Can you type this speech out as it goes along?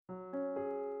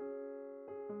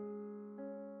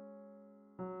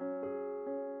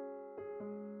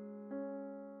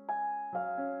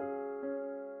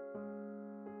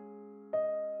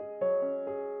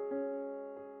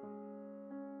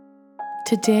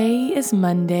Today is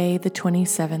Monday, the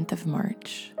 27th of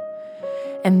March,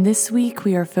 and this week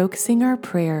we are focusing our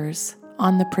prayers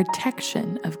on the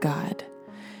protection of God,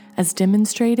 as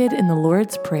demonstrated in the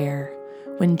Lord's Prayer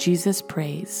when Jesus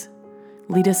prays,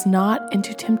 "Lead us not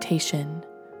into temptation,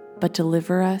 but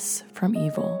deliver us from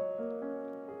evil."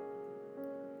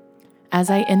 As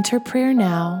I enter prayer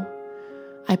now,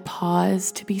 I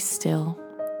pause to be still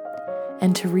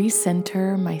and to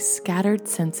recenter my scattered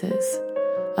senses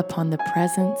upon the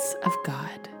presence of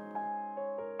God.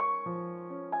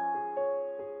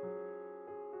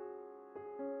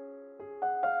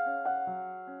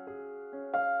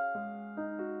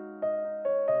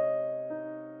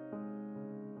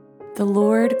 The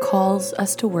Lord calls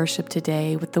us to worship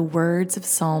today with the words of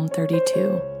Psalm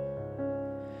 32.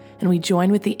 And we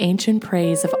join with the ancient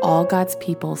praise of all God's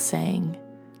people, saying,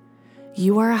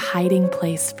 "You are a hiding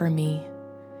place for me.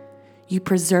 You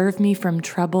preserve me from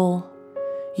trouble.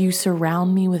 You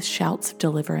surround me with shouts of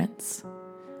deliverance.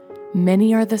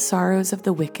 Many are the sorrows of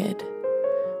the wicked,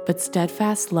 but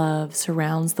steadfast love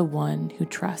surrounds the one who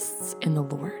trusts in the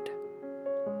Lord."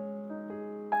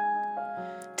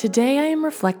 Today I am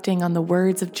reflecting on the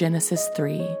words of Genesis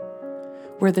 3,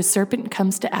 where the serpent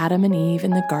comes to Adam and Eve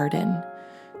in the garden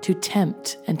to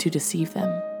tempt and to deceive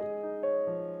them.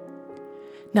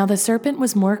 Now the serpent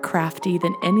was more crafty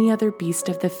than any other beast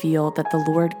of the field that the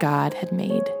Lord God had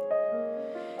made.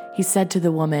 He said to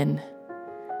the woman,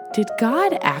 "Did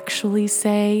God actually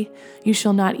say, 'You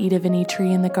shall not eat of any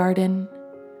tree in the garden'?"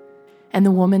 And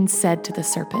the woman said to the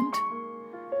serpent,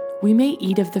 "We may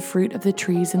eat of the fruit of the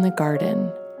trees in the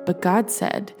garden, but God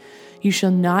said, 'You shall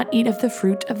not eat of the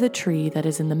fruit of the tree that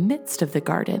is in the midst of the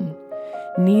garden,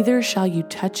 neither shall you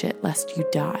touch it lest you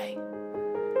die.'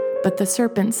 But the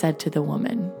serpent said to the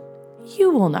woman,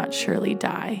 'You will not surely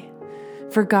die,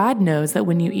 for God knows that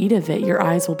when you eat of it, your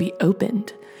eyes will be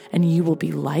opened, and you will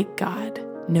be like God,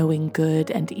 knowing good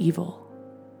and evil.'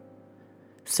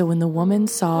 So when the woman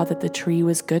saw that the tree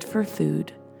was good for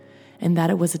food, and that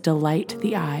it was a delight to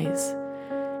the eyes,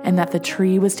 and that the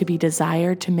tree was to be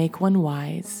desired to make one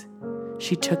wise,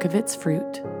 she took of its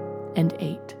fruit and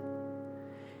ate.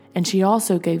 And she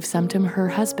also gave some to her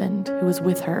husband who was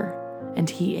with her, and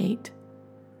he ate.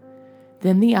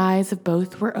 Then the eyes of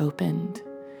both were opened,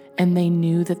 and they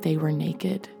knew that they were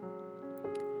naked.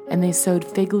 And they sewed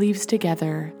fig leaves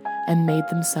together and made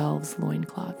themselves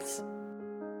loincloths."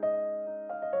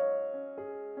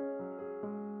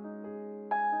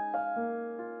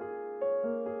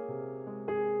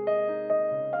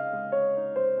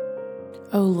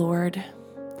 O Lord,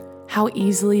 how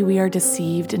easily we are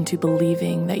deceived into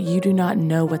believing that you do not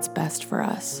know what's best for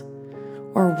us,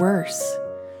 or worse,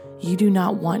 you do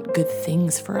not want good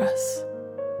things for us.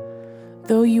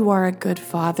 Though you are a good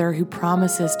Father who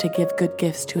promises to give good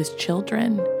gifts to his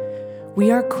children, we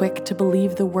are quick to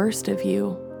believe the worst of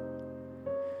you.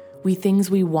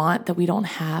 Things we want that we don't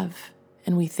have,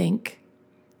 and we think,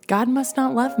 God must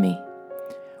not love me,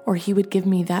 or he would give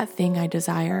me that thing I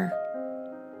desire.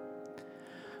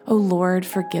 O Lord,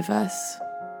 forgive us.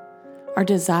 Our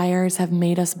desires have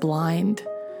made us blind,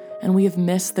 and we have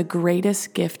missed the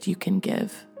greatest gift you can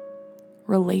give,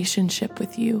 relationship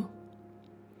with you.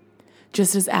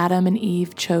 Just as Adam and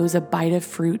Eve chose a bite of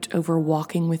fruit over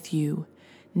walking with you,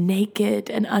 naked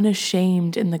and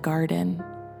unashamed in the garden,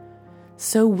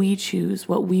 so we choose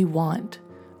what we want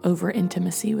over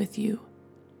intimacy with you.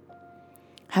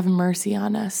 Have mercy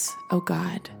on us, O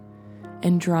God,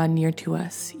 and draw near to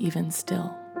us even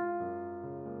still.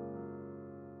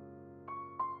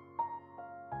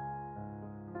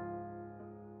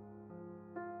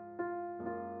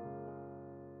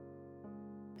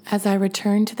 As I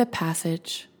return to the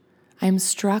passage, I am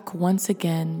struck once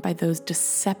again by those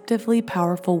deceptively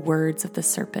powerful words of the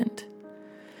serpent.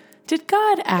 Did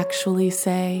God actually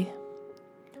say?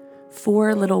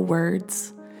 4 little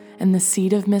words, and the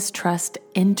seed of mistrust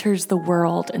enters the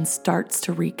world and starts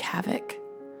to wreak havoc.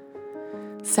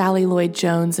 Sally Lloyd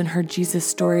Jones in her Jesus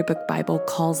Storybook Bible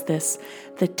calls this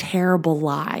the terrible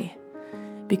lie,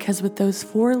 because with those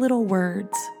 4 little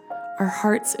words, our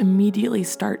hearts immediately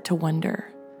start to wonder,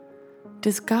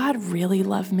 does God really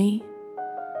love me?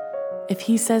 If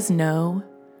he says no,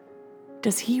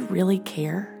 does he really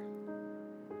care?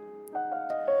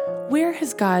 Where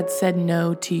has God said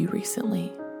no to you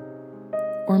recently?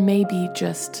 Or maybe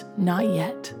just not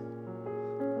yet?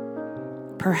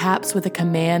 Perhaps with a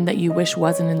command that you wish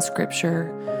wasn't in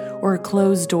Scripture, or a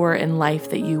closed door in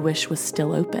life that you wish was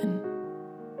still open.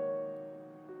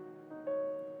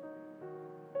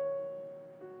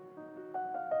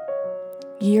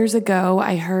 Years ago,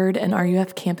 I heard an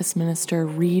RUF campus minister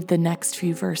read the next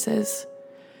few verses,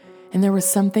 And there was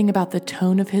something about the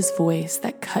tone of his voice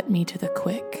that cut me to the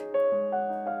quick.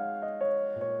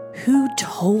 Who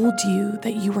told you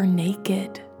that you were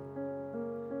naked?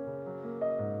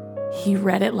 He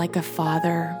read it like a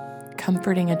father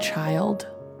comforting a child.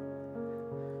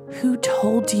 Who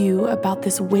told you about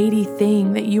this weighty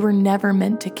thing that you were never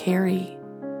meant to carry?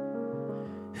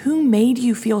 Who made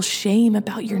you feel shame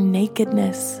about your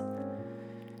nakedness,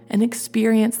 an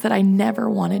experience that I never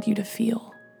wanted you to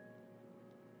feel?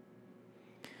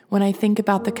 When I think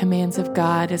about the commands of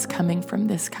God as coming from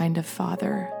this kind of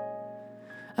father,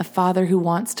 a father who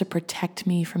wants to protect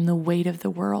me from the weight of the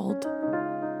world,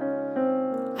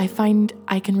 I find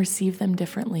I can receive them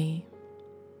differently.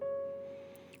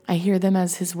 I hear them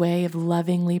as his way of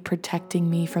lovingly protecting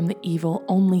me from the evil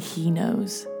only he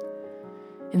knows,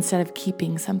 instead of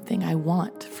keeping something I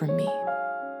want from me.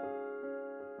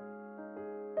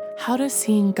 How does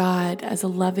seeing God as a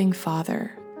loving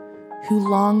father who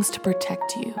longs to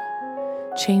protect you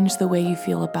change the way you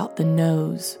feel about the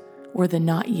no's or the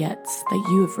not yets that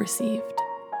you have received?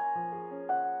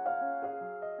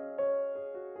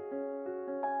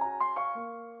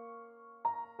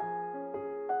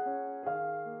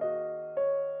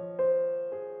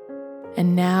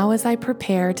 And now, as I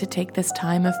prepare to take this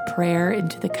time of prayer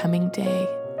into the coming day,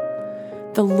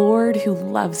 the Lord who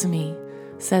loves me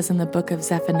says in the book of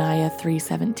Zephaniah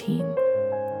 3:17,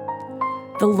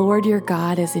 "The Lord your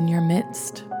God is in your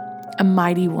midst, a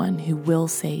mighty one who will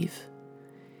save.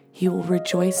 He will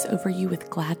rejoice over you with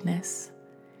gladness.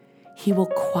 He will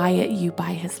quiet you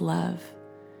by his love.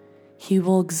 He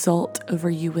will exult over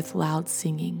you with loud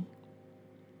singing."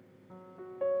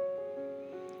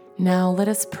 Now let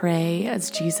us pray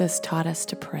as Jesus taught us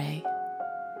to pray.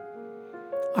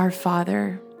 Our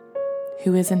Father,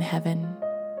 who is in heaven,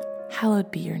 hallowed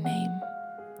be your name.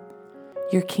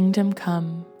 Your kingdom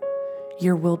come,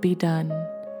 your will be done,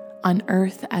 on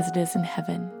earth as it is in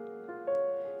heaven.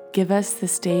 Give us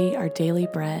this day our daily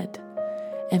bread,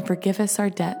 and forgive us our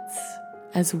debts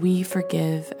as we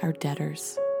forgive our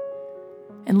debtors.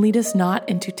 And lead us not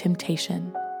into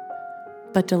temptation,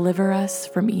 but deliver us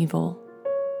from evil.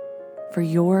 For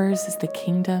yours is the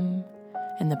kingdom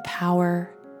and the power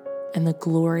and the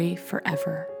glory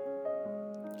forever.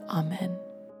 Amen.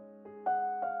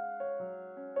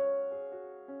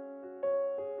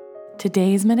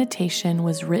 Today's meditation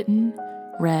was written,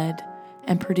 read,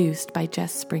 and produced by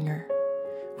Jess Springer,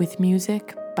 with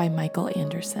music by Michael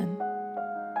Anderson.